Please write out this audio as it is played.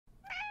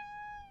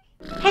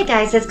Hey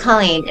guys, it's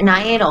Colleen, and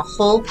I ate a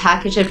whole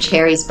package of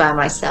cherries by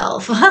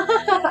myself.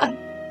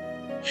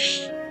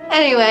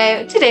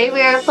 Anyway, today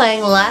we are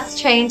playing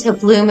Last Train to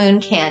Blue Moon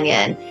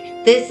Canyon.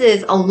 This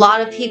is a lot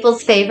of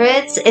people's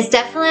favorites. It's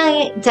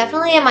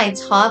definitely in my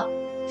top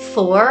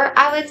four,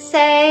 I would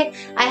say.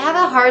 I have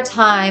a hard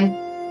time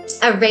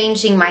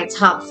arranging my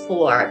top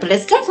four, but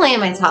it's definitely in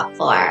my top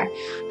four.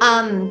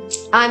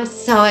 I'm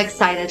so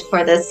excited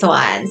for this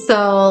one.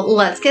 So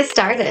let's get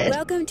started.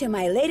 Welcome to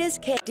my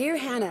latest case. Dear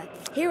Hannah,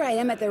 here I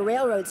am at the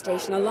railroad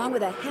station along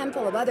with a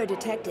handful of other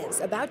detectives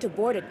about to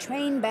board a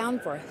train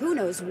bound for who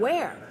knows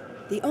where.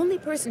 The only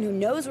person who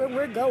knows where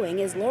we're going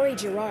is Lori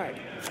Gerard.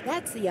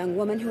 That's the young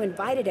woman who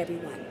invited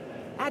everyone.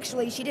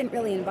 Actually, she didn't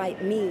really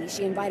invite me.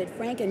 She invited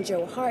Frank and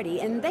Joe Hardy,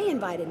 and they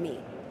invited me.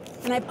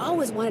 And I've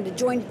always wanted to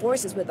join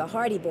forces with the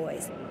Hardy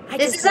Boys.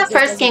 This is the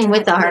first game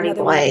with the Hardy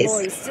Boys.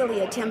 Lori's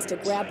silly attempts to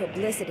grab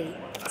publicity.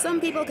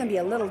 Some people can be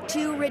a little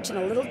too rich and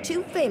a little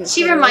too famous.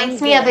 She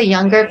reminds me of a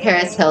younger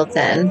Paris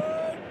Hilton.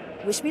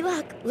 Wish me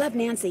luck. Love,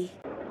 Nancy.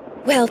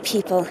 Well,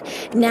 people,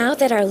 now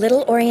that our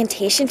little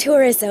orientation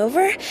tour is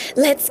over,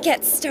 let's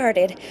get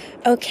started.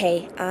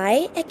 Okay,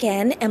 I,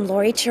 again, am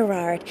Lori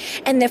Gerard,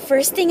 and the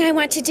first thing I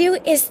want to do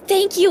is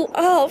thank you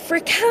all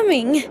for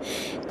coming.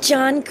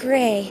 John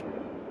Gray,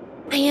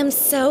 I am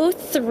so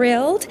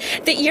thrilled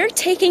that you're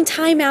taking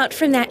time out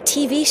from that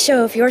TV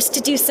show of yours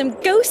to do some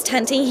ghost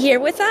hunting here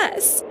with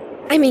us.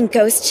 I mean,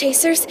 Ghost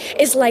Chasers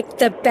is like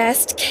the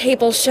best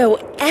cable show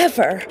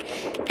ever.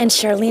 And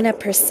Charlena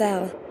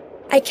Purcell,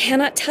 I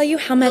cannot tell you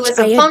how much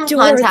I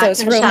adore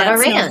those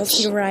romance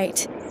novels you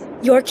write.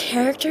 Your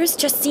characters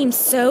just seem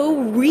so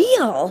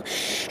real.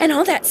 And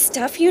all that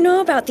stuff you know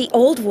about the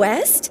Old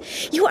West,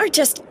 you are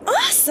just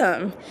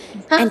awesome.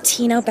 And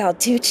Tino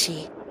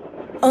Balducci,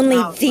 only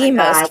the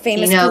most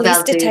famous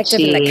police detective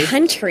in the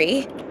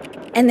country.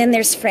 And then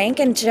there's Frank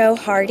and Joe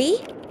Hardy.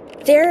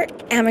 They're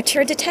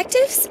amateur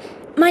detectives.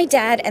 My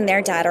dad and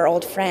their dad are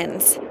old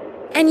friends.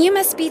 And you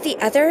must be the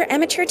other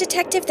amateur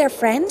detective, their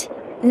friend?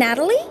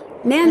 Natalie?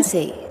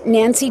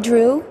 Nancy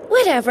Drew?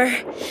 Whatever.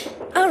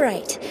 All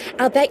right,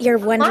 I'll bet you're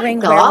wondering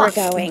where we're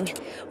going.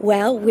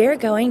 Well, we're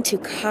going to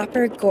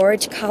Copper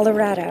Gorge,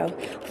 Colorado.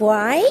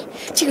 Why?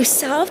 To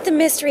solve the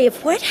mystery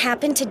of what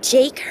happened to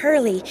Jake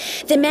Hurley,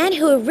 the man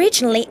who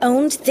originally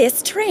owned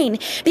this train.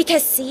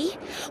 Because, see,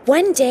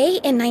 one day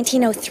in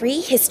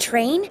 1903,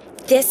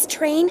 this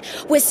train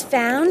was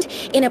found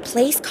in a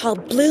place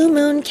called Blue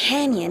Moon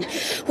Canyon,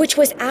 which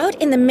was out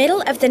in the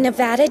middle of the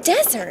Nevada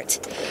desert.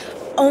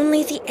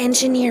 Only the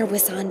engineer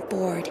was on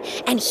board,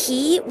 and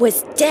he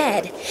was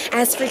dead.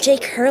 As for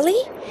Jake Hurley,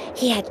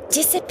 he had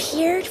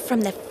disappeared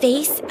from the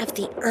face of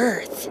the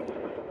earth.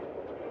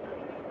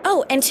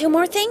 Oh, and two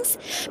more things.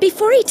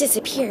 Before he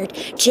disappeared,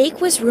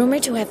 Jake was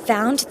rumored to have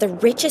found the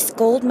richest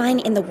gold mine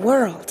in the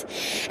world.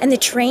 And the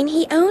train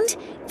he owned,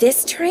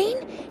 this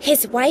train,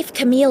 his wife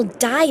Camille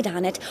died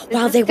on it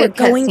while they were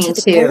going to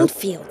the gold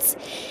fields.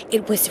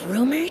 It was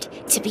rumored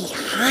to be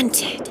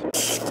haunted.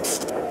 She's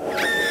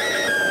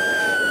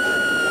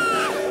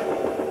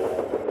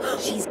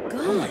gone.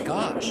 Oh my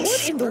gosh.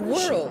 What in the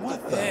world?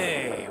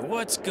 Hey,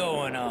 what's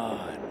going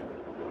on?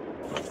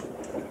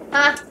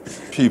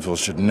 People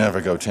should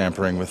never go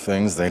tampering with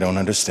things they don't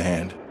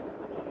understand.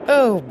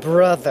 Oh,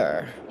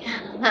 brother.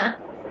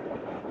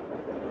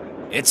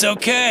 It's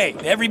okay.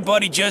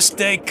 Everybody just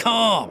stay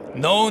calm.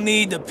 No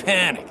need to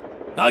panic.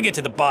 I'll get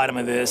to the bottom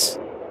of this.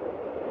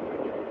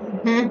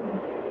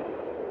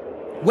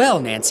 Well,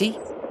 Nancy,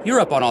 you're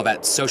up on all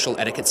that social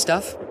etiquette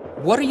stuff.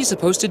 What are you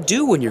supposed to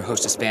do when your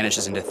hostess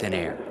vanishes into thin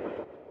air?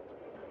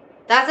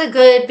 That's a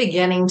good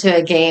beginning to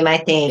a game, I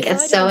think.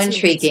 It's so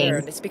intriguing.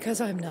 It's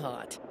because I'm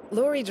not.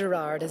 Lori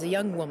Gerard is a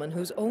young woman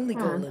whose only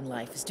goal in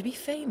life is to be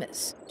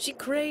famous. She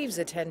craves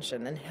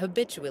attention and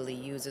habitually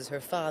uses her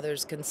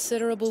father's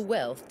considerable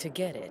wealth to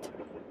get it.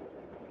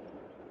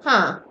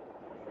 Huh.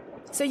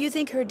 So you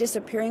think her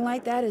disappearing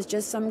like that is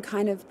just some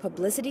kind of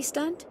publicity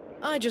stunt?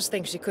 I just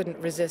think she couldn't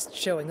resist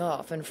showing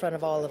off in front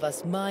of all of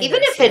us minors.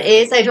 Even if it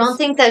is, I don't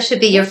think that should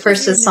be your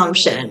first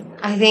assumption.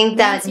 I think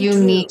that you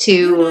need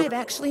You and I to have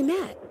actually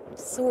met.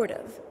 Sort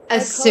of.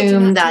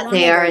 assume that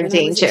they are in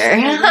danger.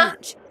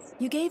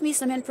 You gave me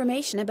some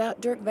information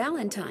about Dirk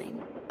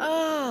Valentine.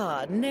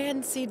 Ah,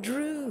 Nancy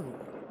Drew.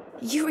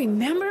 You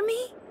remember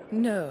me?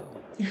 No.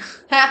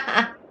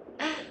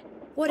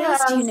 What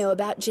else do you know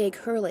about Jake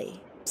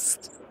Hurley?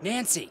 Psst,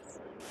 Nancy.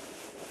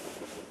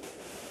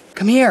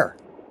 Come here.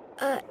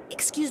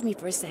 Excuse me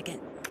for a second.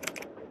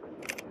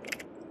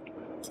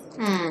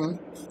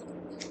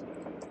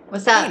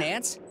 What's Hey, up?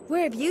 Nance.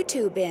 Where have you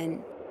two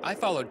been? I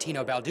followed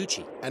Tino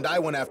Balducci. And I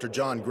went after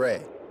John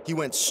Gray. He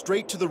went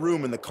straight to the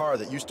room in the car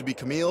that used to be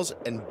Camille's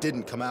and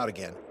didn't come out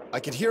again. I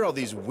could hear all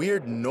these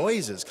weird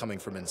noises coming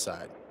from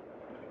inside.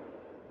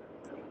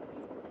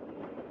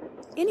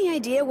 Any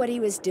idea what he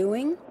was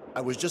doing?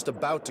 I was just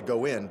about to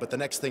go in, but the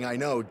next thing I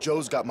know,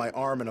 Joe's got my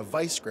arm in a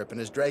vice grip and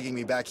is dragging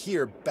me back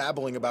here,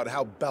 babbling about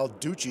how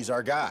Balducci's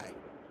our guy.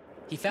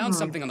 He found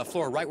something on the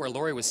floor right where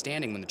Lori was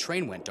standing when the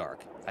train went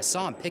dark. I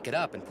saw him pick it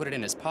up and put it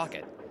in his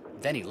pocket.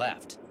 Then he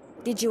left.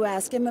 Did you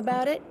ask him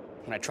about it?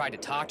 When I tried to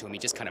talk to him, he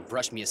just kind of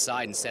brushed me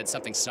aside and said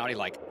something snotty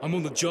like, "I'm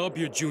on the job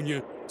here,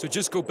 Junior, so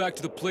just go back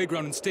to the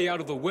playground and stay out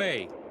of the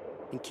way."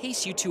 In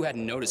case you two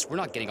hadn't noticed, we're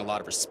not getting a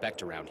lot of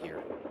respect around here.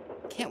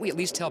 Can't we at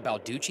least tell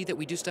Balducci that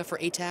we do stuff for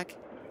ATAC?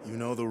 You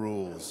know the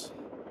rules.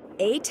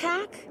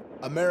 ATAC?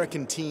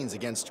 American Teens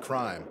Against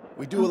Crime.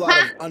 We do a lot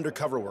of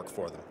undercover work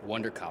for them.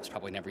 Wonder Cop's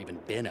probably never even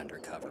been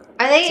undercover.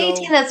 Are they So,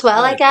 18 as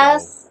well, let I it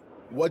guess?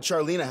 go. What'd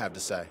Charlena have to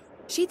say?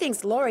 She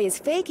thinks Lori is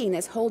faking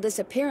this whole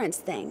disappearance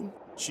thing.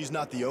 She's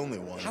not the only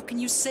one. How can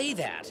you say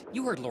that?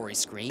 You heard Lori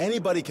scream.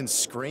 Anybody can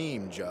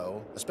scream,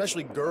 Joe.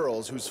 Especially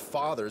girls whose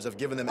fathers have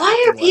given them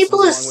Why are acting lessons people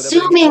along with everything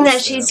assuming that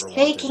else they've she's ever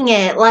faking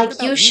wanted. it? Like,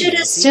 about you you, should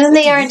Nancy? assume What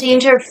they do are you in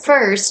think? danger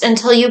first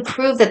until you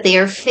prove that they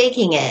are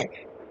faking it.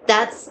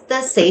 That's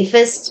the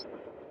safest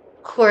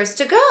course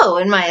to go,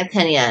 in my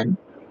opinion.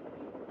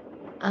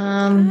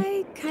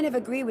 I kind of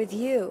agree with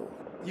you.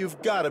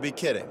 You've got to be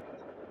kidding.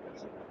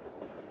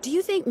 Do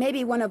you think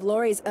maybe one of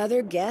Lori's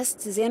other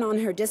guests is in on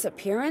her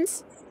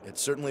disappearance? It's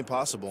certainly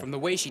possible. From the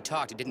way she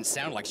talked, it didn't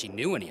sound like she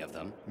knew any of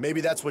them. Maybe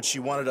that's what she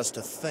wanted us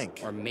to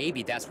think. Or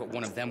maybe that's what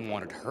one of them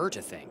wanted her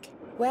to think.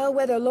 Well,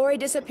 whether Lori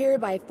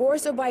disappeared by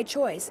force or by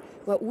choice,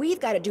 what we've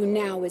got to do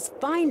now is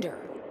find her.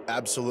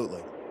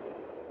 Absolutely.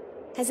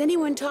 Has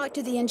anyone talked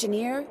to the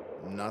engineer?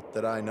 Not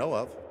that I know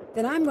of.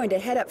 Then I'm going to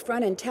head up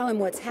front and tell him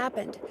what's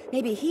happened.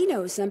 Maybe he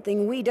knows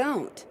something we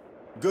don't.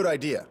 Good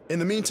idea. In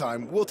the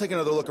meantime, we'll take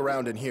another look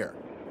around in here.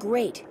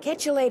 Great.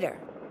 Catch you later.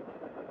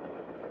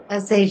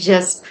 As they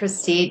just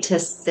proceed to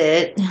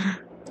sit.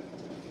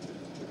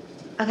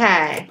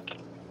 Okay.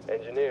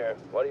 Engineer,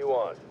 what do you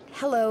want?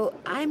 Hello,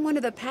 I'm one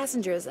of the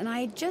passengers, and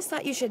I just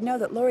thought you should know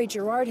that Lori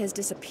Gerard has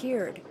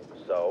disappeared.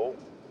 So?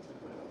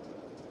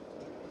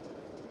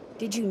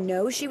 Did you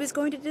know she was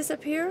going to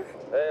disappear?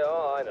 Hey,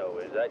 all I know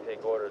is I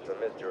take orders from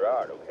Miss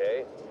Gerard,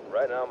 okay?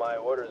 Right now my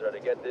orders are to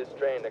get this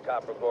train to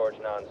Copper Gorge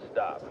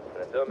non-stop.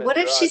 And until Miss What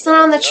if Gerard she's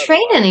not on the tells me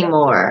train otherwise,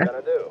 anymore? that's what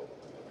I'm gonna do.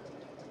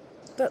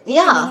 But Lori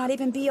Yeah. may not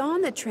even be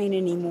on the train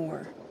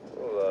anymore.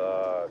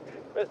 Look,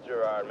 Miss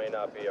Gerard may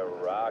not be a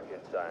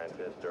rocket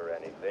scientist or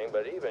anything,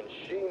 but even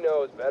she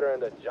knows better than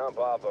to jump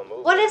off a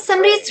moving What if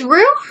somebody train.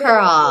 threw her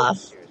off?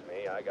 Excuse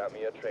me, I got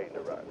me a train to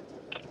run.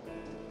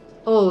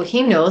 Oh,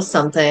 he knows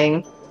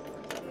something.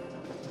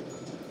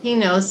 He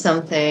knows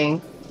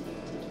something.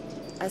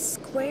 A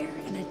square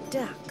and a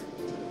duck.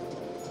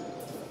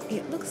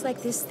 It looks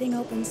like this thing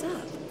opens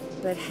up,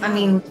 but how? I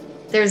mean,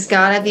 there's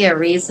gotta be a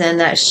reason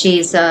that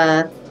she's,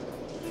 saying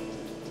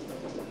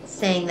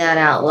that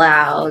out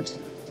loud.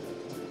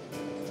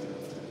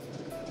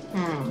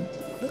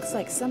 Looks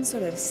like some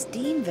sort of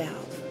steam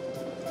valve.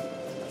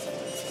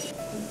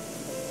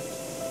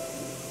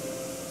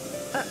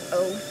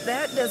 Uh-oh,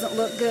 that doesn't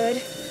look good.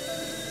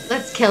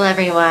 Let's kill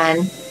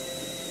everyone.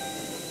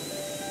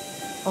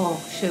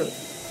 Oh, shoot.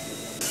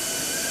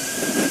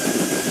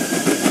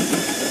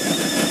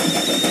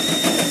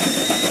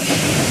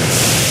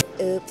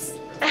 Oops.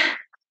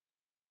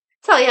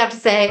 That's all you have to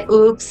say.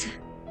 Oops.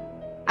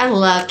 I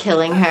love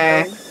killing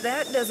her. Oh,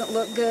 that doesn't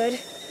look good.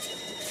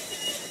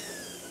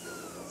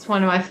 It's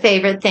one of my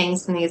favorite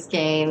things in these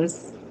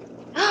games.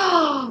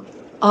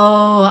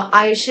 Oh,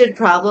 I should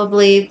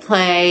probably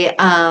play,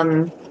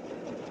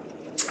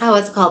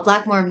 what's it called?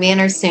 Blackmore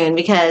Manor soon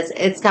because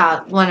it's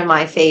got one of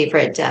my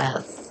favorite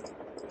deaths.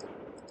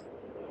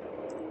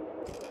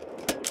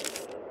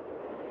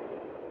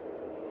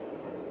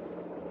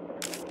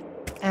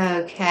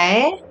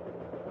 Okay.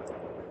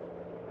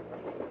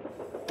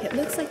 It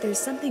looks like there's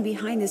something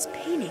behind this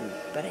painting,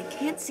 but I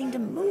can't seem to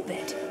move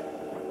it.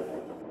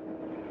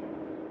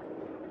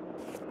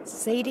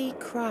 Sadie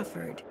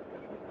Crawford.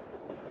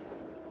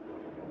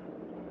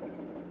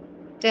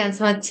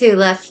 Dancing with two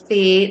left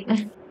feet.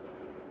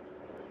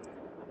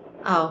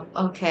 Oh,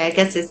 okay. I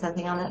guess there's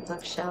nothing on that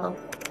bookshelf.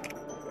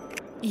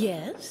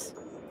 Yes?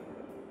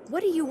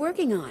 What are you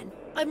working on?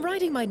 I'm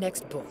writing my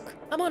next book.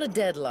 I'm on a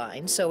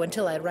deadline, so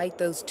until I write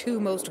those two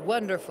most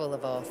wonderful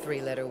of all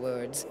three-letter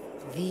words,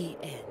 the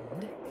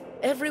end,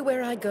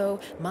 everywhere I go,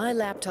 my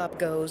laptop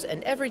goes,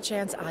 and every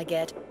chance I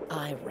get,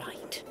 I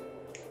write.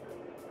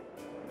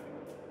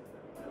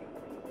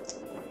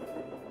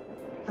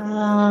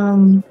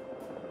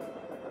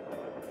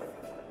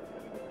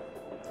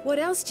 What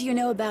else do you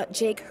know about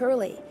Jake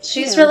Hurley?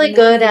 She's You know, really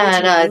the man good who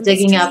originally at owned this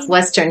digging up train?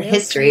 Western Well,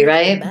 history, sweet,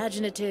 right?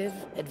 Imaginative,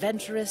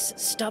 adventurous,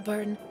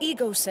 stubborn,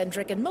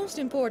 egocentric, and most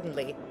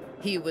importantly,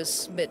 he was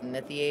smitten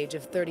at the age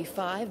of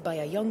 35 by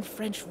a young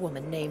French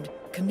woman named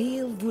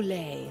Camille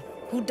Voulet,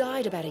 who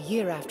died about a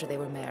year after they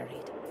were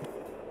married.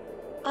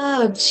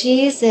 Oh,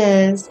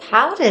 Jesus.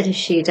 How did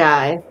she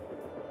die?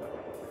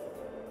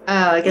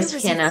 Oh, I guess Where we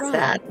was he can't ask from?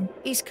 that.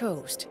 East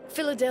Coast,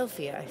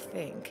 Philadelphia, I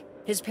think.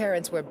 His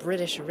parents were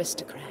British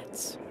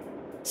aristocrats.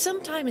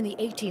 Sometime in the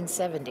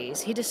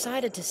 1870s, he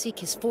decided to seek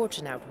his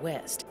fortune out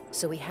west,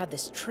 so he had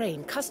this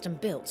train custom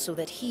built so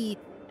that he,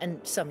 and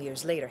some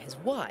years later his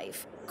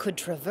wife, could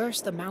traverse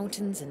the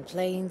mountains and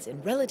plains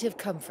in relative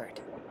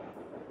comfort.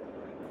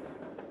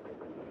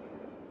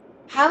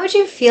 How would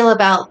you feel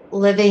about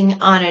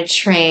living on a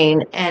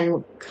train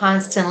and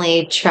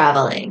constantly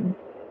traveling?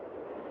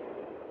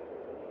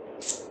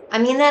 I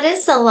mean, that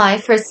is a lie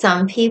for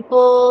some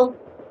people.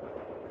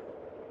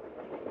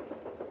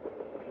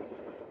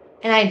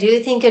 And I do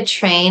think a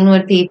train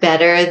would be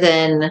better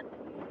than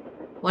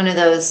one of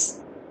those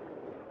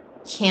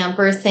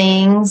camper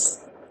things.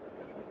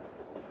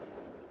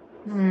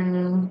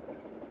 I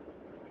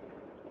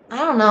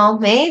don't know,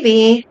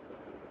 maybe.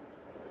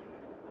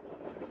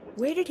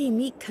 Where did he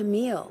meet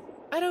Camille?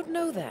 I don't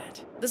know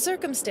that. The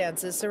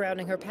circumstances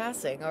surrounding her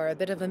passing are a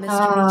bit of a mystery,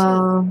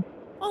 too.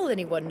 All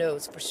anyone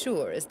knows for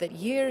sure is that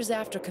years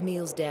after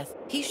Camille's death,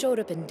 he showed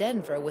up in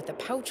Denver with a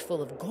pouch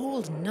full of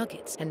gold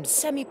nuggets and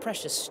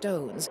semi-precious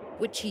stones,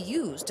 which he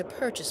used to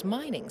purchase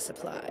mining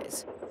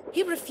supplies.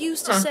 He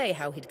refused to say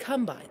how he'd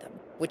come by them,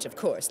 which of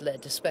course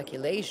led to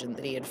speculation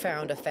that he had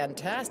found a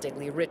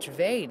fantastically rich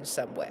vein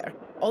somewhere,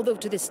 although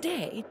to this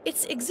day,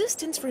 its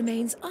existence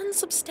remains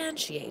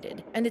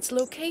unsubstantiated and its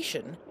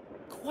location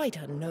quite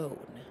unknown.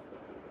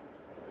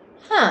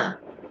 Huh.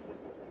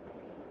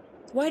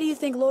 Why do you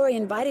think Lori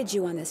invited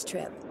you on this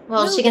trip?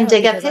 Well, No she can doubt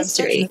dig up because I'm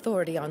such an history.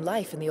 authority on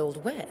life in the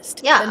Old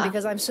West. Yeah. And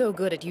because I'm so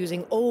good at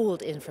using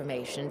old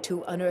information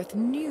to unearth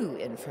new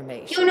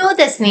information. You know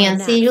this, My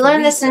Nancy. knack You for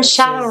learned this in research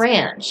Shadow is-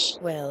 Ranch.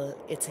 Well,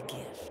 it's a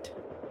gift.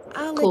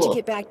 I'll let Cool. you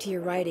get back to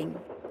your writing.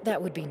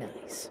 That would be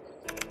nice.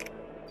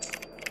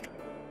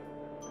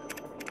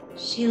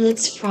 She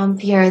looks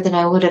frumpier than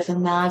I would have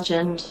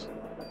imagined.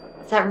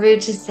 Is that rude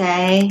to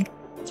say?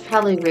 It's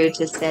probably rude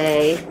to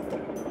say.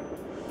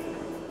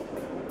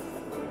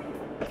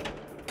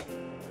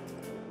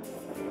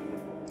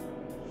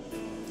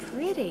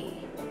 Pretty.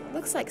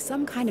 Looks like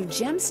some kind of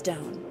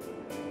gemstone.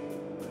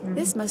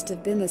 This must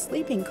have been the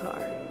sleeping car.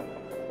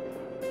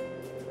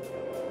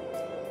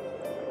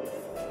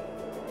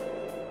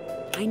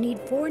 I need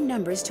 4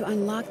 numbers to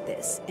unlock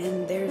this,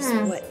 and there's,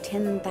 what,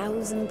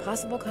 10,000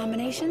 possible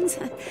combinations?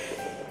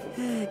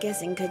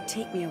 Guessing could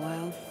take me a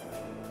while.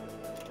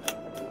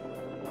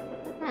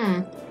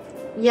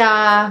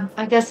 Yeah,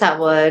 I guess that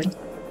would.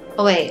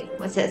 Oh wait,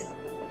 what's this?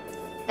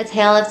 A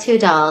Tale of Two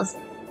Dolls.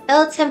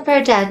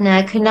 Ill-tempered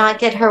Edna could not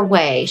get her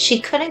way. She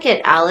couldn't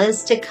get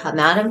Alice to come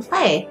out and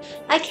play.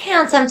 I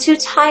can't, I'm too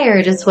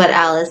tired, is what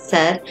Alice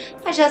said.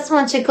 I just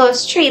want to go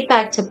straight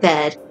back to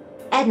bed.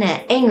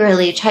 Edna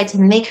angrily tried to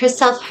make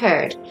herself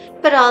heard,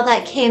 but all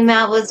that came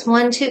out was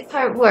one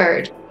two-part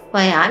word.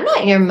 Why, I'm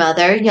not your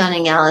mother,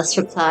 yawning Alice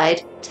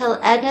replied, till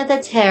Edna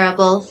the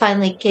Terrible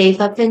finally gave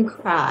up and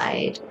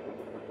cried.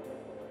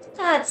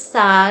 That's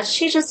sad.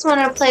 She just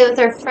wanted to play with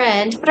her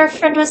friend, but her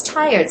friend was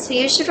tired, so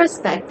you should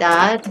respect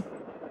that.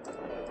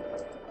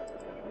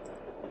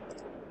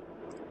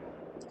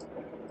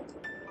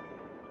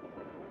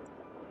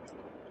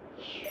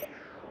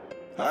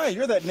 Hi,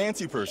 you're that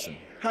Nancy person.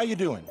 How you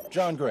doing?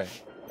 John Gray.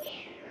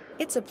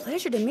 It's a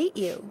pleasure to meet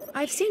you.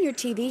 I've seen your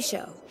TV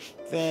show.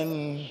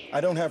 Then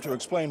I don't have to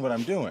explain what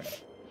I'm doing.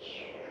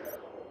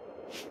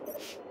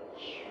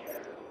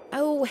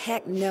 Oh,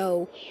 heck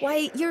no.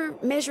 Why,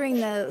 you're measuring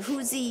the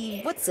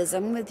whoozy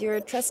whatsism with your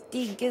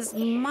trusty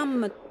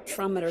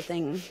gizmometrometer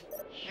thing.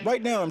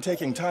 Right now I'm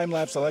taking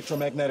time-lapse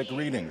electromagnetic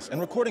readings and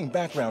recording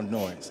background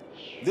noise.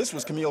 This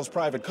was Camille's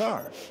private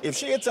car. If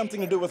she had something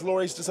to do with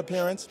Lori's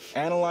disappearance,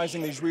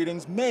 analyzing these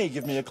readings may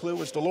give me a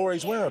clue as to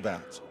Lori's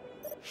whereabouts.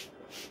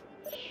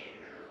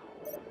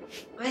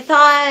 I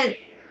thought,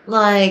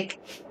 like,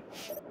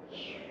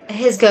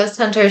 his Ghost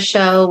Hunter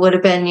show would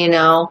have been, you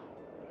know,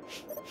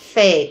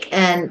 fake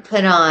and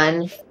put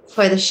on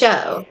for the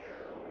show.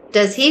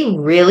 Does he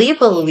really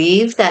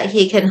believe that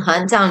he can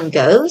hunt down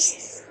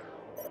ghosts?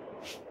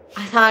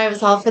 I thought it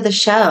was all for the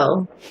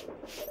show.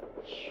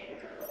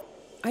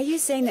 Are you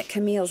saying that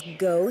Camille's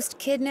ghost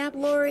kidnapped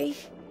Lori?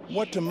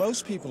 What to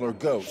most people are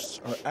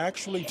ghosts are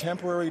actually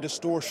temporary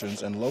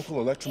distortions in local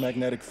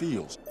electromagnetic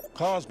fields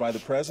caused by the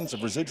presence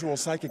of residual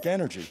psychic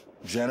energy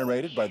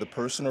generated by the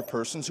person or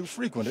persons who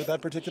frequented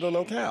that particular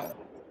locale.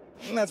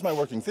 And that's my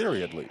working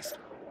theory, at least.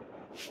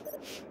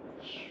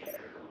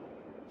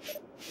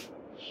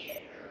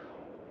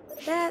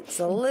 That's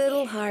a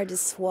little hard to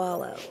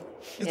swallow.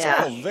 It's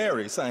all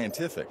very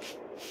scientific.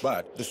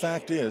 But the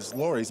fact is,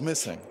 Lori's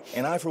missing,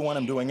 and I, for one,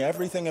 am doing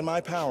everything in my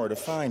power to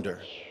find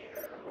her.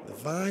 The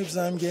vibes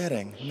I'm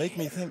getting make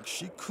me think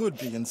she could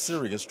be in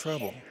serious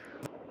trouble.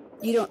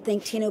 You don't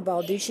think Tino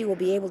Balducci will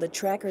be able to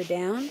track her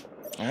down?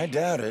 I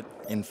doubt it.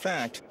 In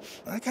fact,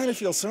 I kind of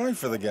feel sorry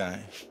for the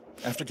guy.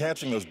 After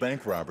catching those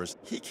bank robbers,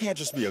 he can't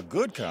just be a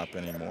good cop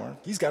anymore.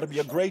 He's got to be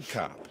a great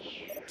cop.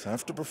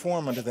 Tough to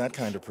perform under that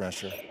kind of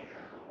pressure.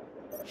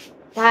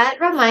 That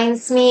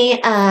reminds me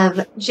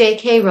of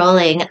J.K.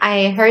 Rowling.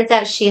 I heard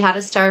that she had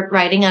to start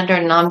writing under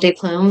nom de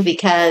plume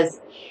because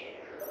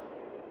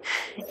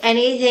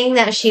anything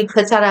that she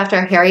puts out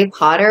after Harry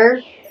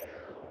Potter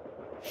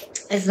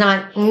is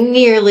not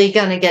nearly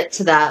going to get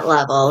to that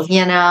level,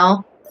 you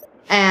know?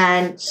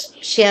 And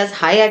she has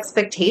high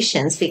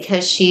expectations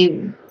because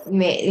she,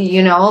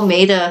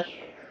 made a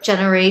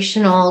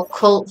generational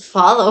cult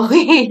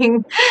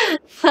following.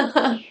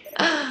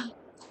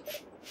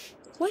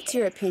 What's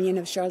your opinion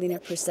of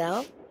Charlena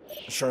Purcell?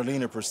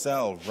 Charlena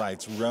Purcell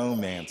writes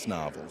romance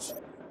novels.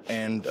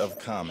 End of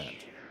comment.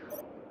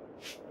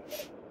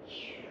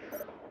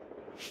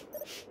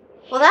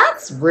 Well,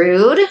 that's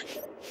rude.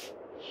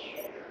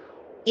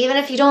 Even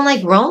if you don't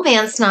like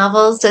romance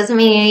novels, doesn't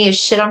mean you need to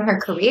shit on her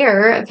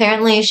career.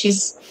 Apparently,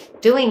 she's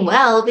doing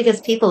well because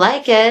people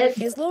like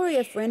it. Is Lori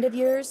a friend of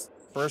yours?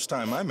 First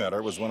time I met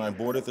her was when I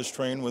boarded this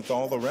train with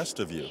all the rest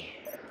of you.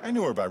 I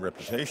knew her by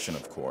reputation,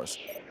 of course,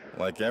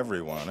 like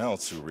everyone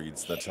else who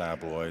reads the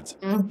tabloids.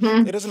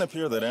 It doesn't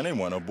appear that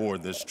anyone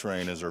aboard this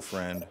train is her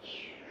friend.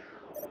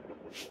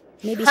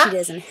 Maybe she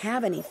doesn't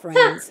have any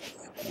friends.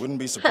 Wouldn't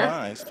be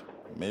surprised.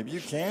 Maybe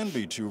you can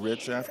be too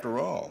rich after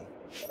all.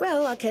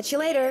 Well, I'll catch you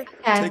later.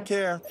 Take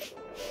care.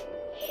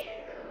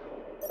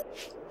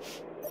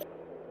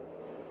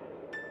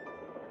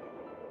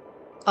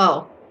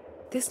 Oh.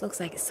 This looks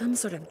like some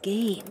sort of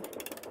game.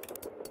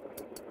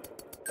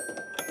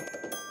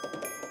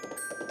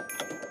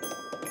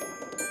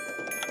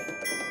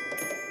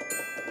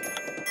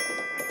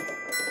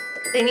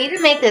 They need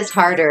to make this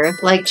harder,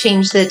 like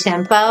change the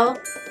tempo.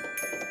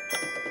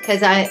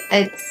 Cause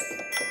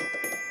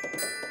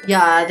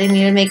yeah, they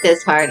need to make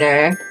this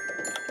harder.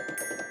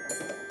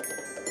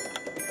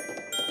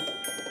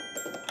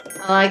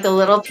 I like the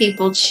little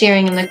people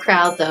cheering in the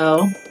crowd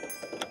though.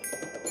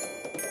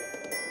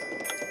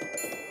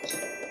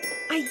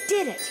 I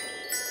did it!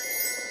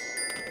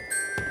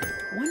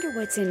 Wonder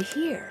what's in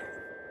here.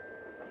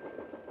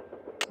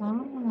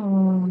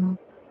 Oh.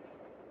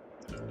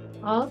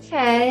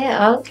 Okay,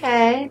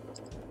 okay.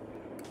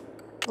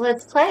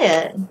 Let's play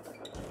it.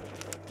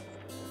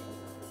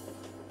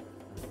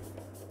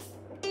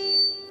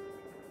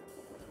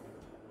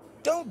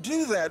 Don't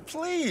do that,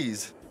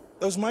 please.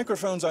 Those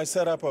microphones I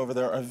set up over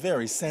there are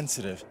very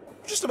sensitive.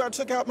 Just about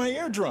took out my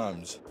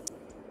eardrums.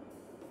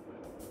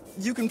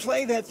 You can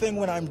play that thing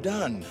when I'm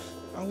done.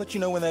 I'll let you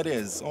know when that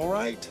is, all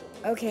right?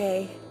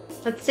 Okay.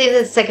 Let's see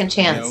the second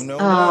chance.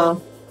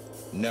 No.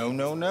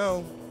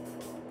 No.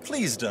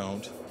 Please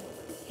don't.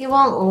 He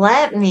won't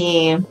let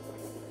me.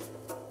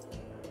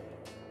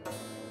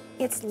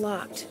 It's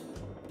locked.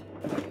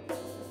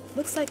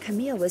 Looks like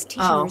Camille was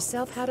teaching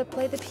herself how to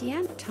play the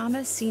piano.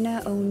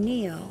 Thomasina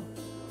O'Neill.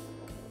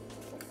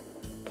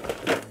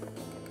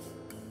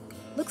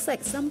 Looks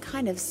like some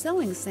kind of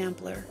sewing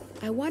sampler.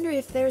 I wonder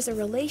if there's a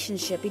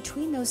relationship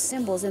between those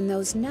symbols and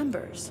those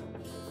numbers.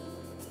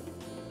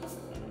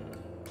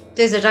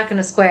 There's a duck and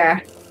a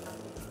square.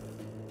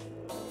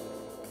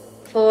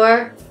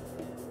 4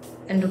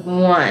 and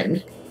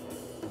 1.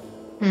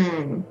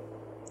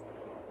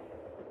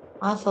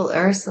 Awful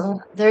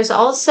Ursula. There's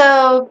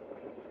also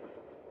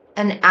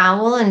an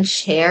owl and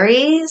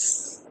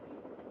cherries.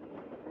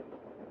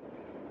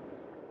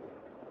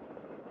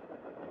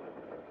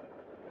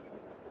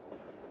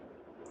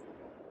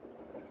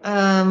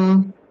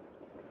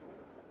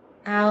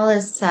 Owl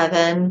is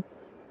 7.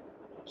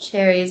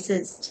 Cherries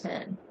is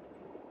 10.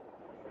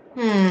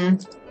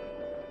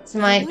 This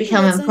might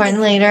become important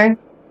later.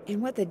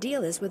 And what the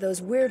deal is with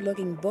those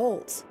weird-looking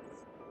bolts.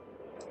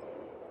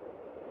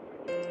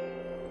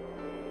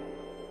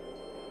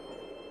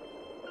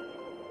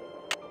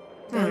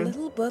 The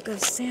little book of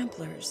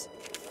samplers.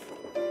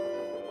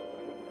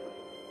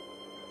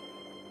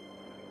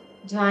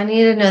 Do I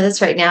need to know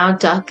this right now?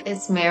 Duck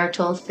is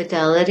marital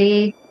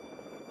fidelity.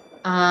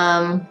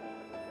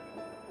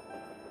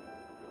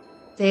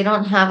 They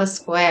don't have a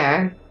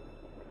square.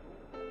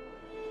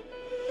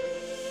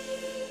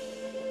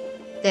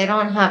 They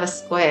don't have a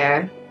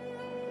square.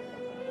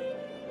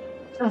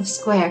 Oh,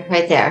 square,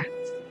 right there.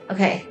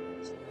 Okay.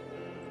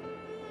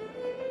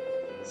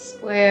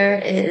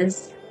 Square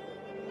is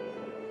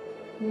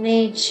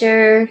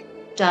nature.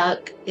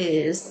 Duck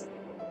is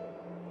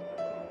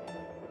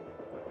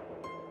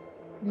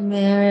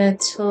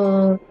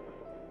marital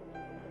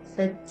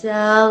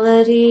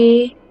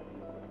fidelity.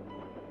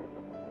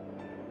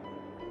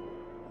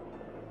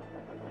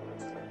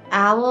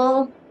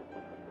 Owl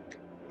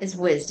is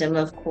wisdom,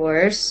 of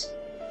course.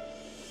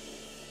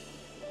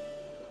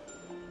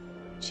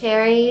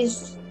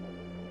 Cherries.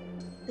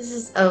 This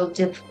is,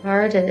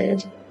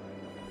 departed.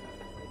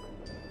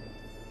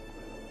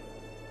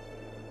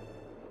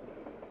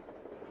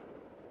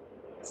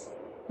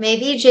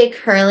 Maybe Jake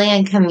Hurley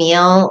and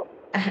Camille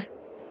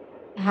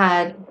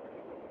had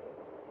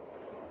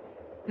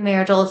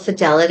marital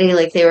fidelity,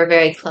 like they were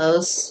very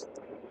close.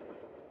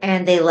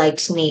 And they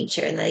liked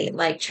nature and they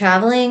liked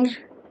traveling.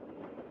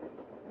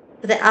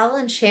 But the owl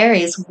and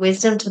cherries,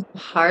 wisdom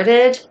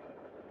departed.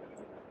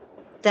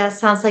 That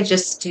sounds like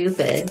just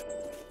stupid.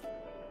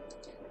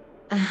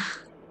 Are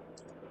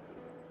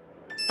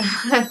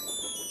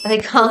they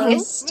calling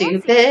it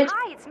stupid?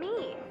 Hi, it's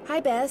me. Hi,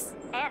 Bess.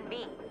 And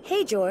me.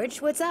 Hey,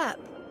 George, what's up?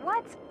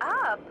 What's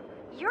up?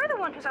 You're the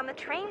one who's on the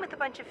train with a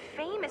bunch of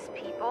famous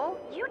people.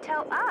 You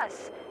tell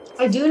us.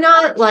 I do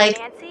not like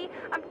Nancy,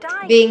 I'm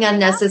dying being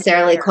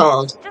unnecessarily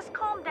called. Just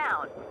calm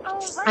down.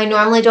 I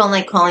normally don't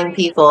like calling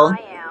people,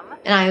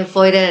 and I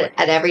avoid it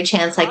at every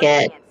chance I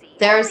get.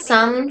 There are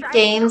some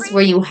games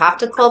where you have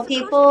to call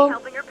people,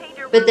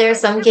 but there are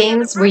some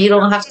games where you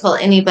don't have to call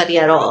anybody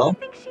at all. How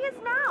do you think she is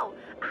now?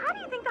 How do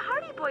you think the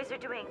Hardy Boys are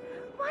doing?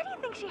 Why do you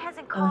think she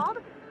hasn't called?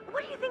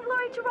 What do you think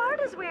Laurie Gerard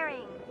is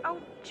wearing? Oh,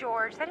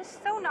 George, that is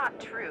so not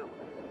true.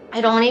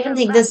 I don't even You're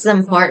think less this is than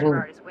Laurie important.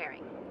 Gerard is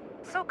wearing.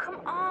 So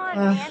come on,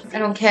 Ugh, Nancy. I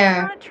don't You're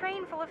care. on a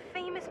train full of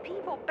famous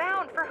people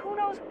bound for who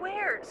knows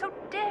where. So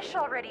dish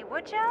already,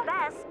 would ya?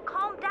 Bess,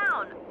 calm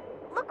down.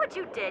 Look what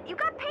you did. You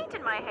got paint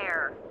in my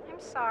hair. I'm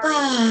sorry.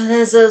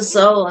 This is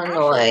so Actually, that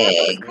looks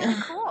annoying.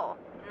 kinda cool.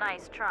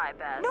 Nice try,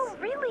 Bess. No,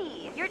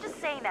 really. You're just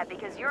saying that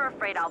because you're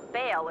afraid I'll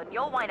bail and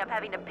you'll wind up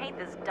having to paint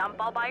this dump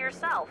all by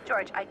yourself.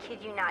 George, I kid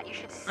you not. You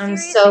should I'm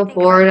seriously so think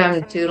bored. about I'm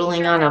doing some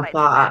doodling major on a highlights in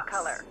that box.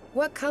 color.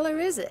 What color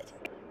is it?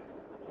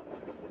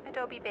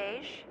 Adobe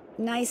beige.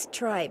 Nice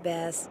try,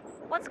 Bess.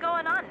 What's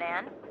going on,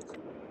 Nan?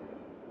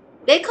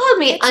 They called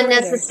me Catch you later.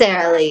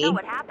 unnecessarily. Let us know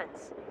what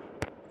happens.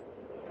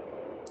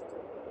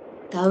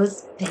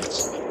 Those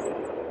bitches.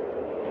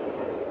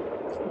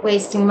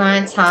 Wasting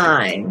my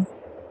time.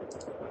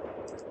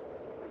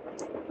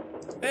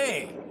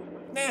 Hey,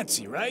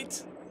 Nancy,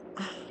 right?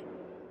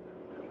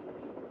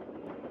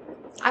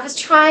 I was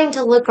trying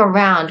to look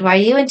around. Why are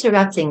you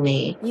interrupting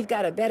me? You've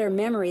got a better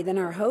memory than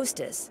our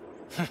hostess.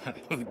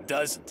 Who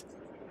doesn't?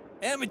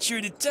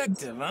 Amateur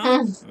detective,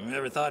 huh? Hmm.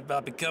 Ever thought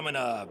about becoming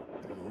a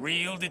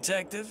real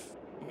detective?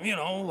 You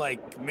know,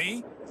 like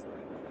me?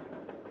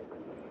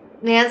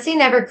 Nancy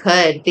never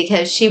could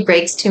because she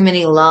breaks too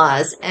many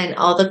laws, and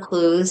all the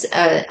clues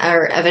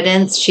or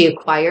evidence she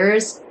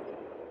acquires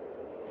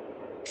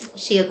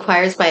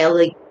by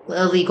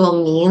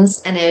illegal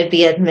means, and it would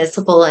be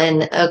admissible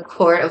in a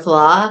court of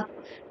law.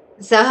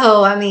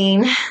 So, I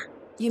mean,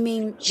 You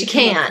mean she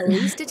become a can't.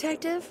 police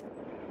detective?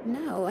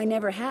 No, I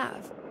never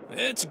have.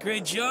 It's a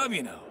great job,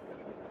 you know.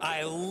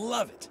 I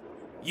love it.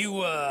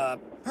 You,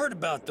 heard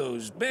about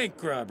those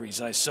bank robberies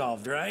I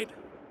solved, right?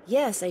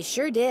 Yes, I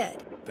sure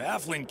did.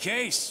 Baffling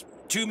case.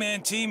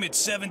 Two-man team at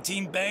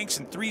 17 banks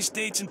in 3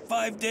 states in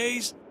 5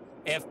 days.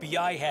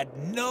 FBI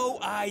had no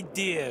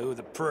idea who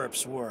the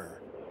perps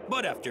were.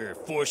 But after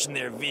forcing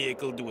their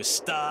vehicle to a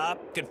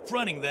stop,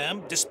 confronting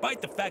them,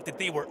 despite the fact that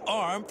they were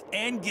armed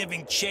and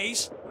giving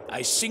chase,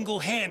 I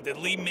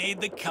single-handedly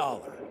made the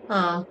collar.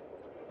 Oh.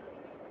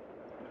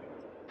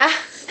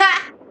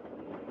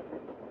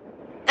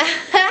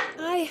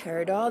 I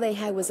heard all they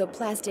had was a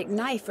plastic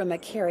knife from a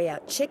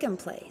carry-out chicken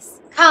place.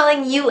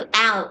 Calling you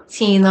out,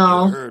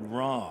 Tino. You heard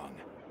wrong.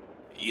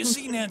 You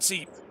see,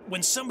 Nancy,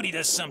 when somebody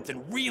does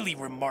something really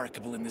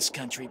remarkable in this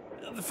country,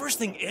 the first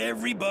thing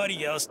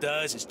everybody else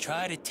does is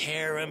try to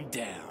tear them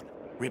down.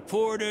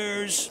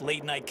 Reporters,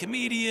 late-night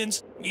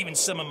comedians, even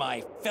some of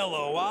my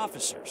fellow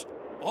officers,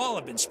 all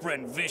have been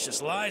spreading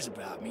vicious lies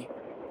about me.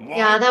 Why?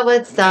 Yeah, that would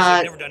Because suck.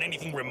 they've never done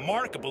anything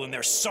remarkable in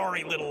their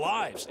sorry little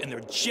lives, and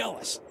they're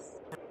jealous.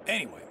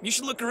 Anyway, you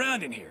should look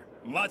around in here.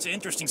 Lots of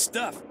interesting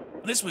stuff.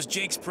 This was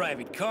Jake's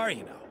private car,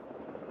 you know.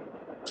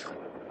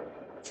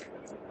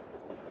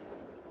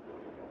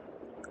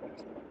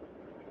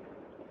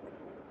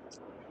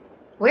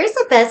 Where's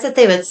the beds that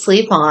they would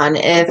sleep on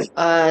if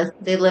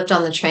they lived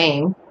on the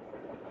train?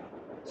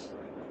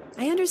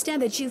 I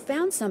understand that you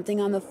found something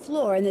on the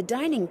floor in the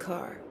dining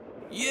car.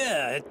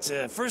 Yeah,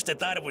 at first I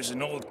thought it was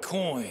an old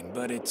coin,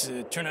 but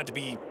it turned out to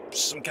be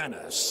some kind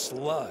of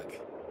slug.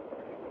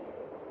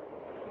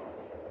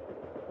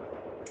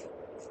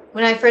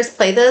 When I first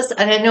played this,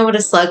 I didn't know what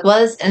a slug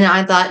was, and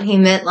I thought he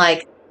meant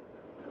like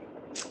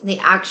the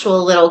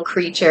actual little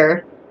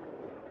creature.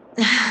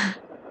 I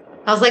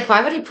was like,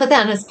 why would he put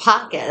that in his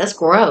pocket? That's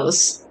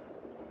gross.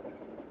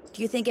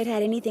 Do you think it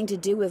had anything to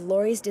do with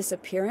Laurie's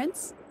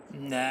disappearance?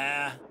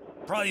 Nah,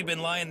 probably been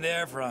lying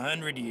there for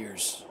 100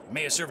 years.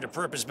 May have served a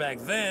purpose back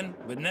then,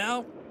 but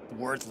now,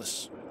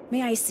 worthless.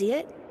 May I see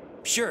it?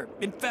 Sure,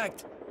 in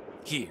fact,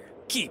 here,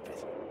 keep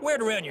it. Wear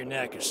it around your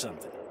neck or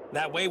something.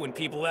 That way, when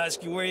people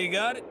ask you where you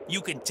got it,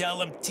 you can tell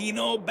them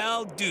Tino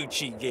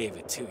Balducci gave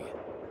it to you.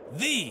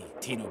 The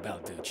Tino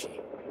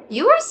Balducci.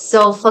 You are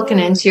so fucking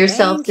into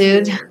yourself,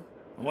 Thank dude. you.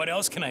 What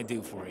else can I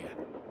do for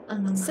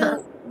you? So,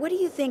 what do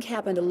you think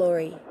happened to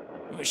Laurie?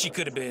 Well, she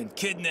could have been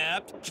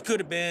kidnapped. She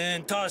could have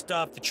been tossed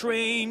off the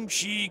train.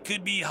 She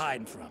could be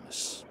hiding from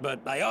us.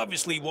 But I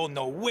obviously won't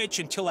know which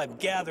until I've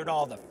gathered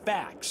all the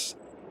facts.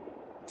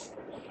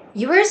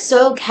 You were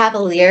so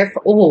cavalier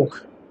for,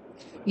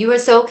 you were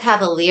so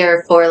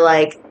cavalier for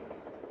like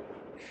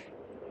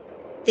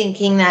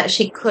thinking that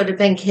she could have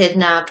been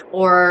kidnapped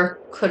or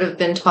could have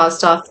been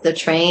tossed off the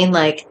train.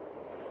 Like,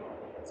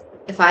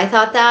 if I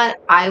thought that,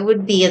 I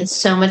would be in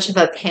so much of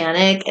a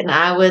panic and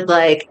I would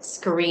like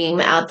scream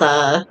at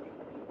the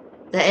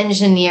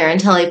engineer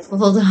until he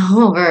pulled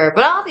over.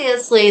 But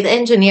obviously the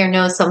engineer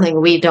knows something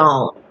we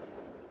don't.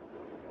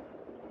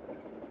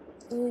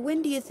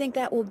 When do you think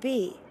that will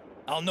be?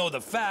 I'll know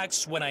the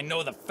facts when I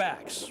know the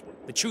facts.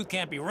 The truth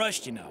can't be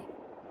rushed, you know.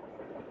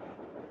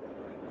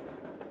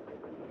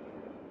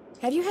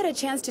 Have you had a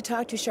chance to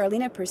talk to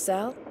Charlena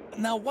Purcell?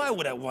 Now, why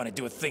would I want to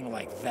do a thing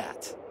like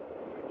that?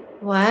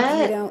 You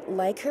What? don't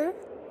like her?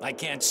 I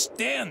can't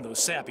stand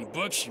those sappy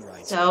books she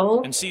writes.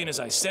 So? And seeing as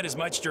I said as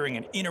much during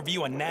an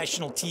interview on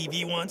national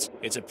TV once,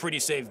 it's a pretty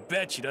safe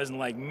bet she doesn't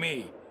like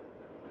me.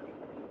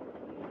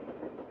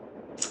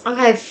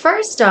 Okay,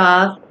 first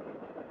off,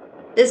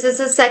 This is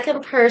the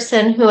second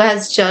person who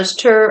has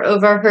judged her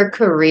over her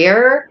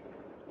career.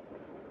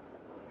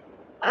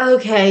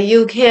 Okay,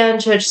 you can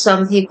judge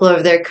some people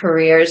over their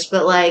careers,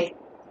 but like,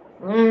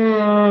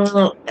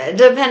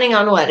 depending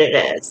on what it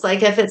is.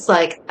 Like, if it's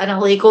like an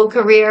illegal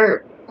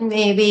career,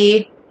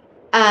 maybe.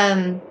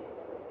 Um,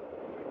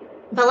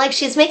 but like,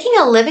 she's making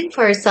a living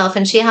for herself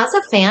and she has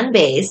a fan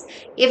base.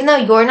 Even though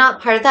you're not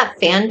part of that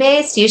fan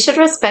base, you should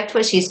respect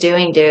what she's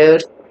doing,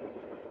 dude.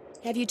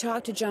 Have you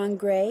talked to John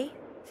Gray?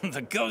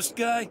 The ghost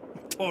guy?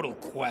 Total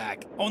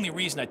quack. Only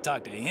reason I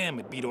talked to him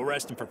would be to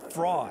arrest him for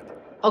fraud.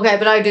 Okay,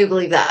 but I do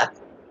believe that.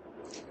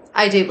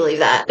 I do believe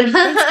that.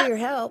 Thanks for your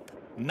help.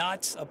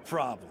 Not a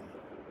problem.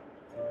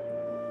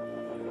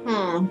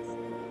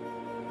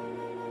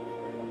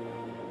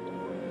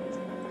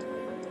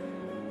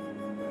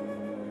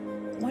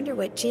 Wonder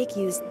what Jake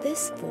used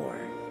this for.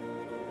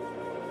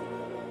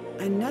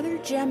 Another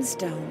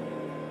gemstone.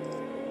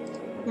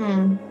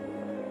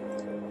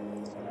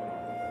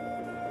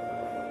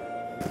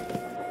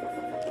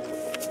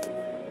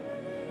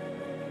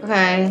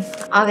 Okay,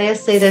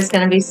 obviously there's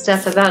gonna be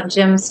stuff about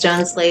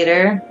gemstones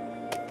later.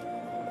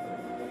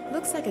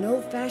 Looks like an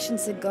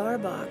old-fashioned cigar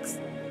box.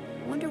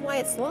 Wonder why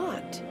it's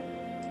locked.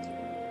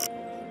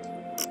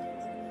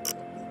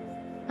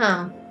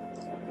 Huh.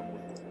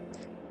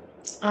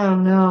 Oh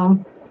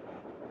no.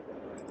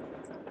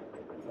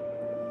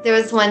 There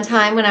was one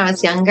time when I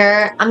was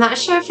younger, I'm not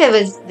sure if it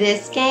was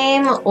this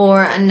game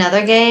or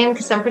another game,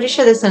 because I'm pretty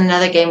sure there's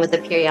another game with a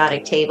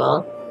periodic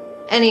table.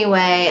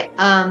 Anyway,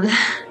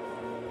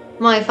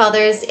 my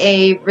father's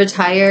a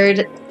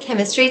retired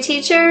chemistry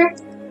teacher,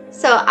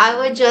 so I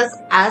would just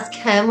ask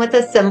him what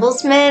the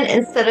symbols meant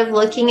instead of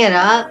looking it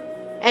up,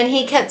 and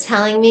he kept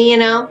telling me, you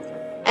know,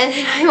 and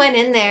then I went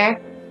in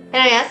there, and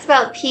I asked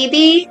about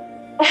PB,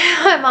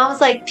 my mom was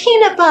like,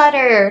 peanut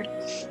butter!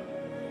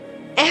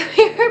 And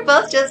we were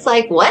both just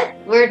like, what?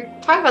 We're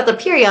talking about the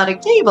periodic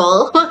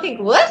table. Like,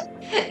 what?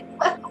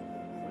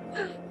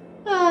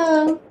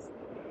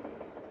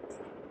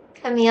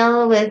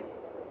 Camille with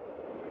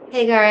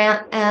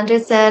Hagar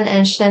Anderson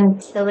and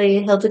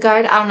Chantilly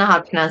Hildegard. I don't know how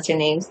to pronounce your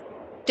names.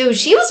 Dude,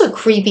 she was a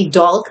creepy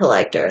doll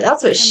collector.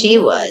 That's what she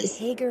was.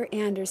 Hagar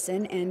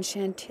Anderson and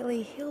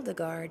Chantilly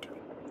Hildegard.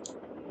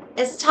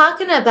 It's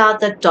talking about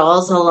the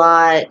dolls a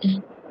lot.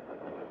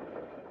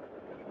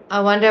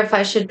 I wonder if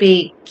I should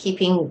be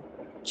keeping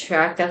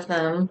track of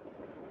them.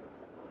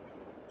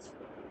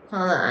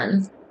 Hold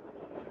on.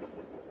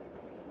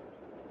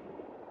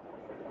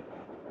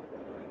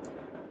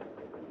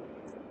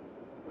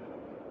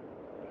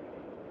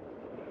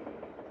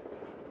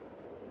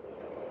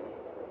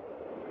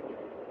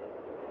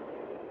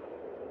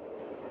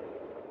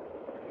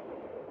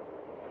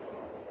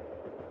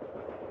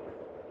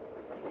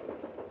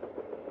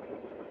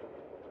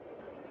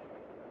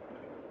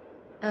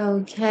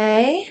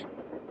 Okay.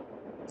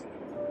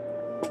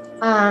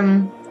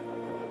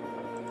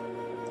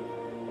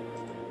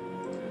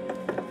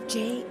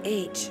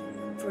 J.H.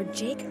 For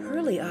Jake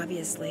Hurley,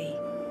 obviously.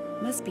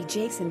 Must be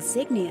Jake's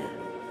insignia.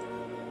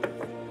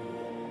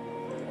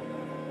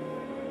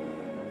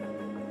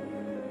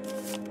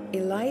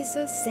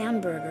 Eliza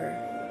Sandberger.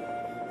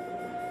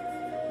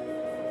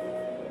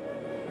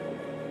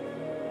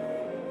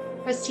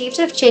 Received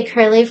of Jake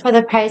Hurley for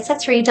the price of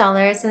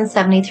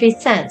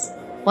 $3.73.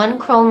 One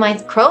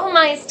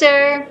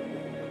Krollmeister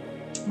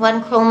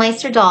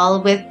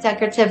doll with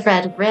decorative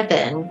red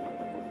ribbon.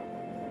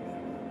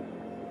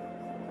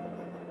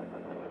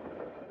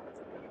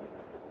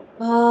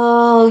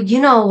 Oh, you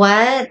know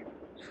what?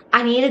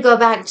 I need to go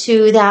back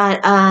to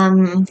that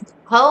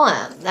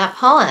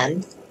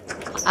poem.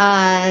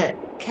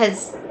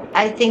 Because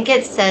I think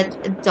it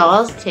said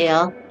Doll's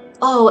Tale.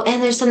 Oh,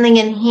 and there's something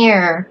in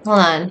here. Hold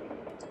on.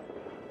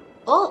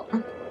 Oh.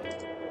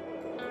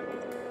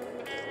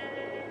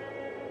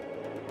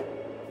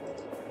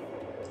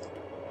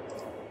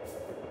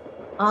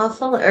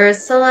 Awful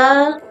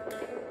Ursula.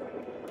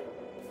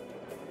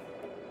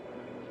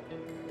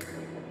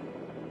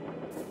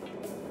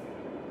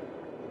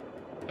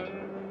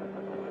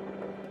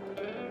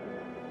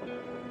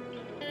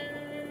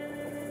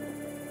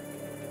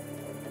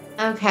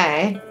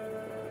 Okay.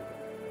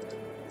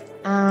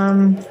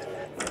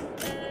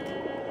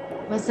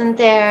 Wasn't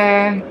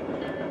there...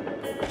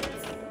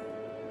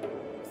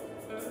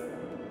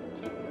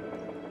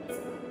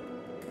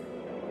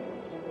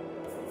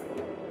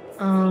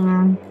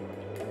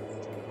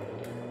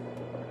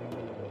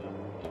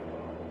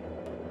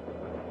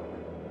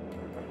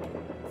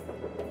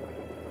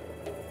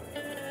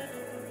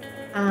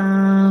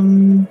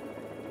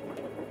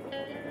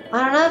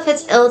 I don't know if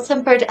it's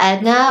Ill-Tempered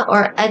Edna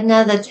or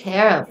Edna the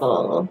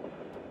Terrible.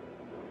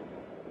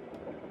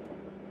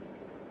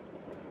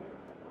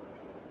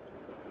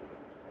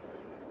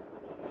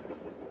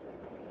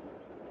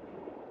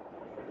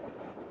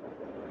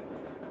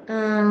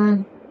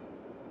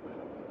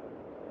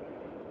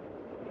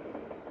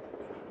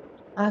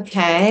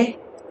 Okay.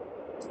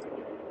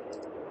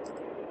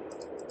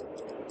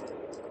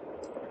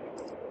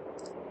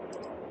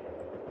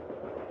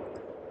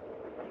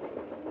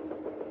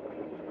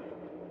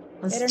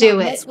 Let's Better do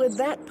not it. mess with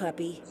that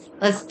puppy.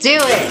 Let's do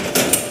it.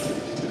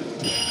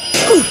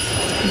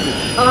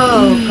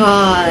 Oh,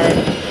 God.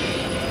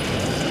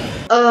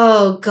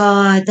 Oh,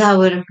 God. That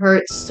would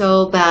hurt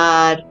so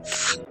bad.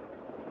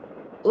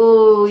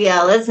 Oh,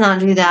 yeah. Let's not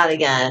do that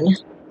again.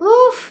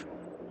 Oof.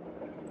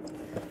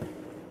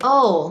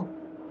 Oh.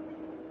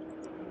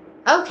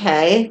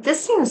 Okay.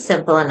 This seems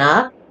simple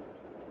enough.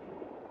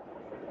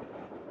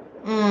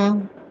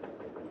 Hmm.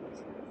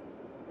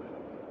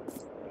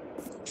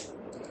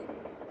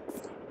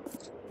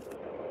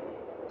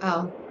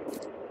 Oh.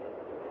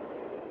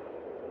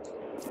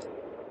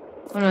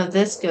 Oh no,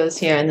 this goes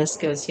here and this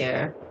goes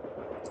here.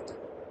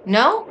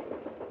 No?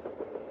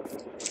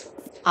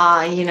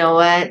 You know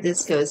what?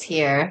 This goes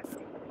here.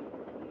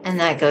 And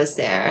that goes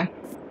there.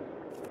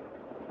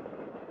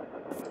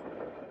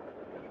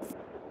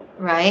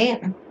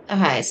 Right?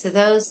 Okay, so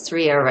those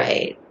three are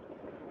right.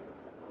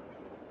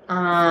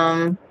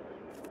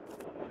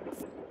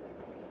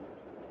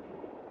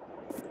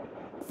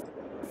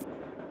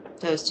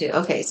 Those two.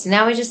 Okay, so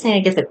now we just need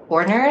to get the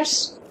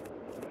corners.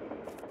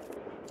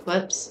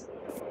 Whoops.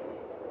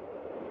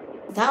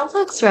 That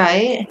looks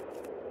right.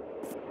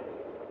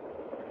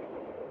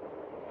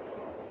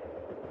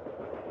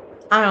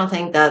 I don't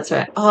think that's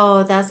right.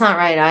 Oh, that's not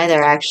right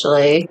either,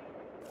 actually.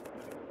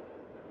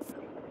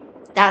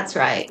 That's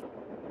right.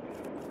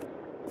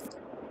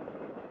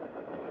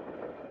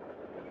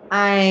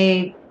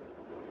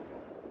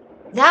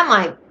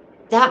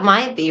 That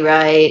might be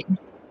right.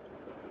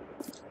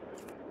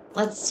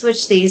 Let's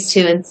switch these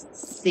two and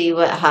see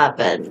what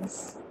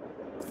happens.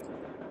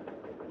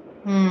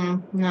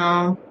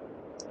 No.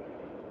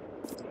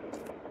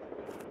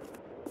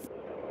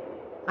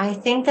 I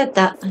think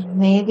that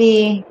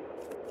maybe...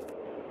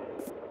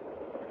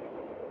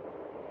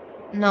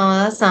 No,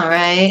 that's not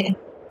right.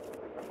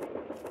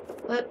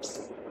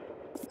 Whoops.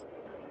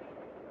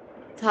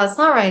 That's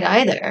not right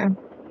either.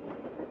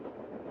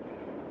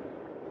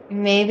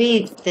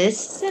 Maybe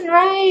this isn't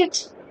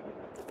right?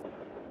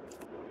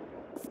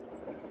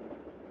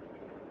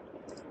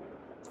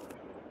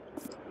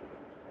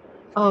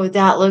 Oh,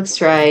 that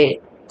looks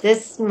right.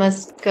 This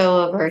must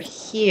go over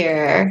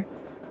here.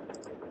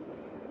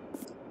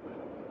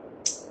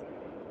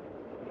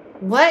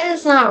 What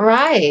is not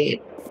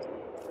right?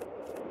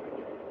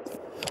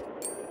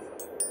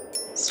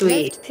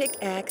 Sweet. Left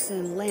pickaxe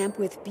and lamp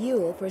with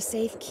buhl for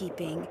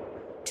safekeeping.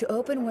 To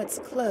open what's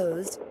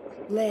closed,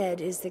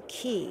 lead is the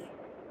key.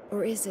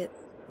 Or is it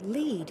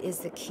lead is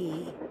the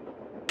key?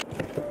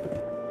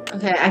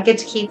 Okay, I get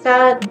to keep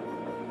that?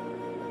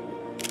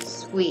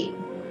 Sweet.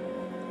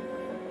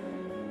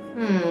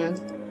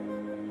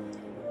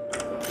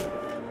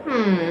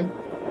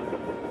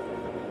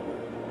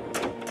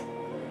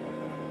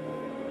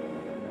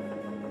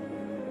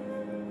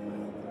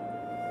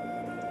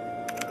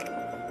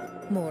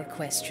 More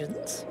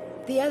questions?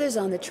 The others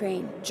on the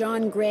train,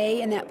 John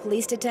Gray and that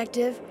police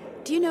detective,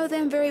 do you know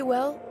them very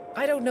well?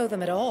 I don't know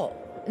them at all.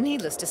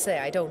 Needless to say,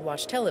 I don't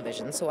watch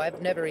television, so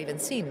I've never even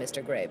seen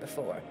Mr. Gray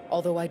before.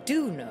 Although I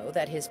do know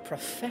that his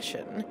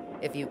profession,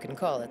 if you can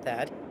call it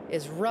that,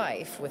 is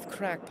rife with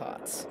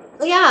crackpots.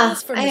 Yeah,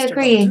 As for I Mr.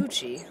 agree.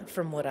 Balducci,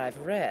 from what I've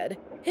read,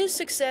 his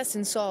success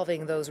in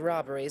solving those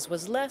robberies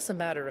was less a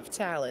matter of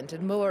talent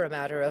and more a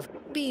matter of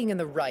being in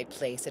the right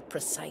place at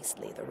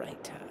precisely the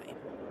right time.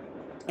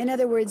 In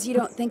other words, you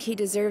don't think he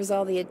deserves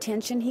all the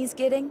attention he's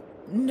getting?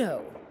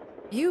 No.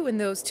 You and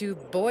those two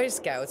Boy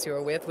Scouts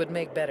you're with would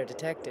make better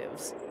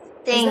detectives.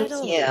 Thank Is that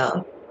all?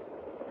 you.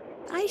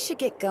 I should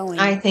get going.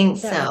 I think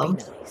That so. would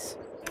be nice.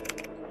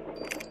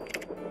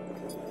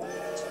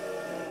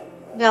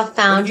 Y'all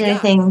found What do you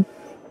got? anything?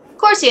 Of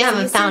course you See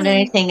haven't you found soon.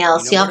 anything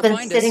else. You know Y'all where to been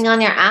find sitting us.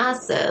 on your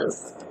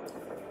asses.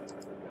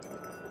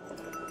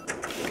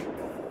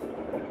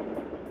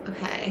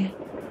 Okay.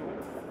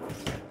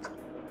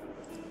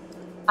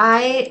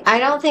 I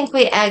don't think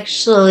we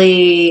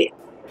actually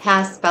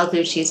passed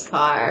Balducci's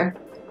car.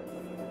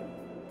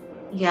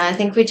 Yeah, I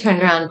think we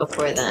turned around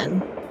before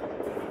then.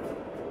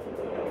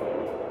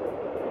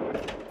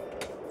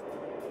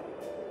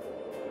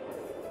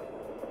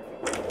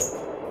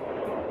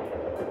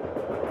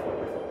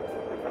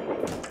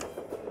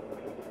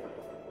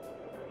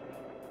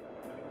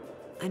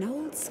 An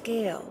old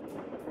scale.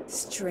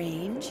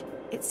 Strange.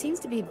 It seems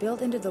to be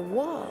built into the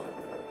wall.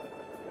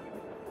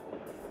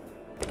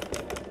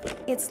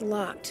 It's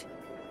locked.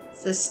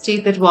 It's a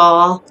stupid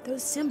wall.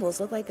 Those symbols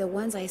look like the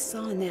ones I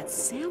saw in that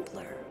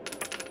sampler.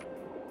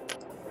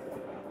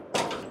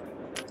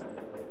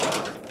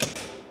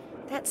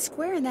 That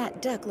square and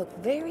that duck look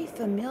very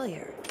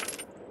familiar.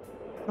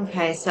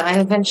 Okay, so I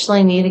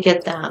eventually need to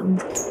get them.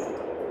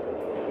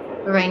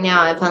 But right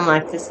now I've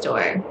unlocked this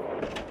door.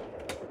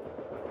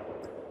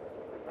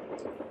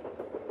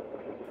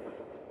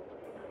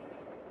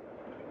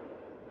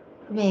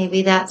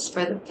 Maybe that's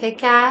for the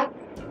pickaxe.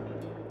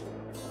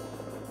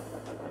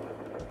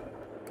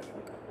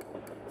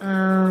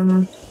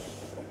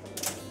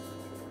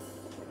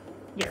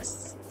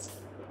 Yes.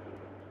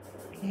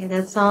 Okay,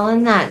 that's all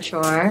in that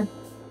drawer.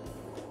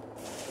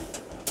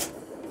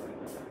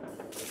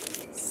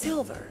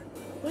 Silver.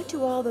 What do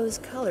do all those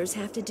colors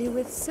have to do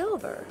with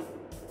silver?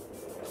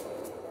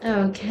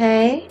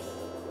 Okay.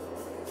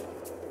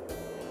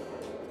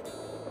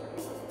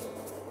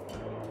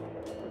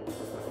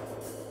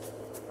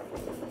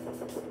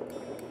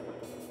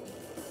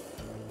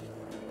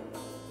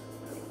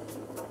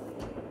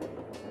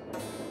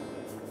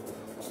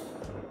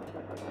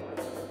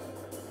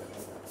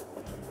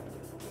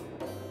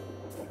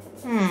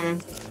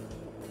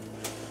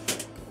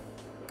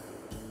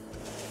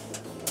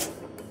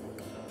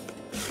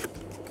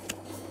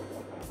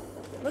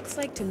 Looks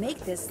like to make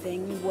this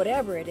thing,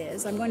 whatever it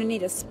is, I'm going to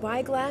need a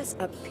spyglass,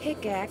 a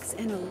pickaxe,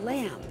 and a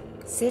lamp.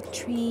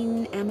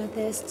 Citrine,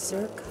 amethyst,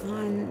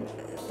 zircon,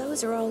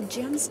 those are all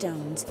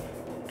gemstones,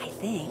 I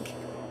think.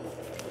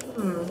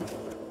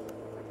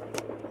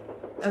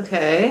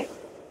 Okay.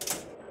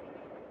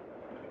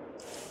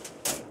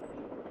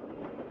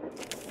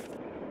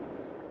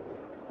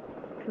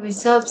 I was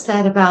so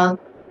upset about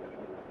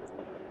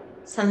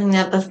something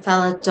that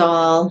befell a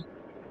doll.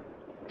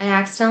 I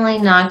accidentally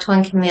knocked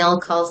when Camille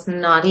calls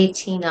Naughty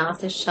Tina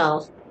off the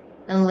shelf,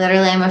 and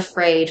literally I'm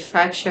afraid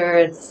fracture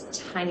its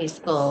tiny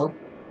skull.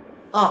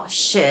 Oh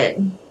shit.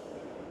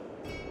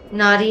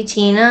 Naughty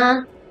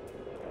Tina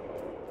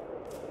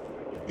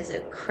is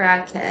a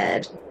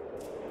crackhead.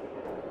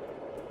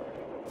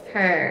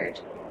 Heard.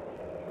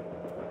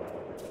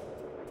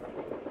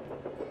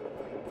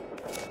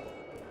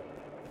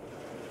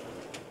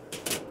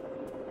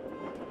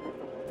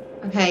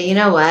 Okay, you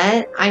know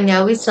what? I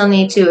know we still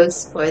need to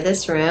explore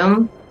this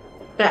room,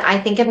 but I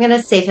think I'm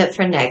gonna save it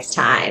for next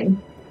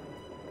time.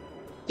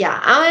 Yeah,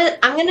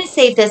 I'm gonna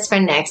save this for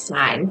next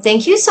time.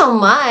 Thank you so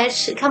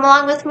much. Come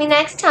along with me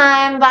next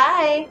time.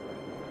 Bye.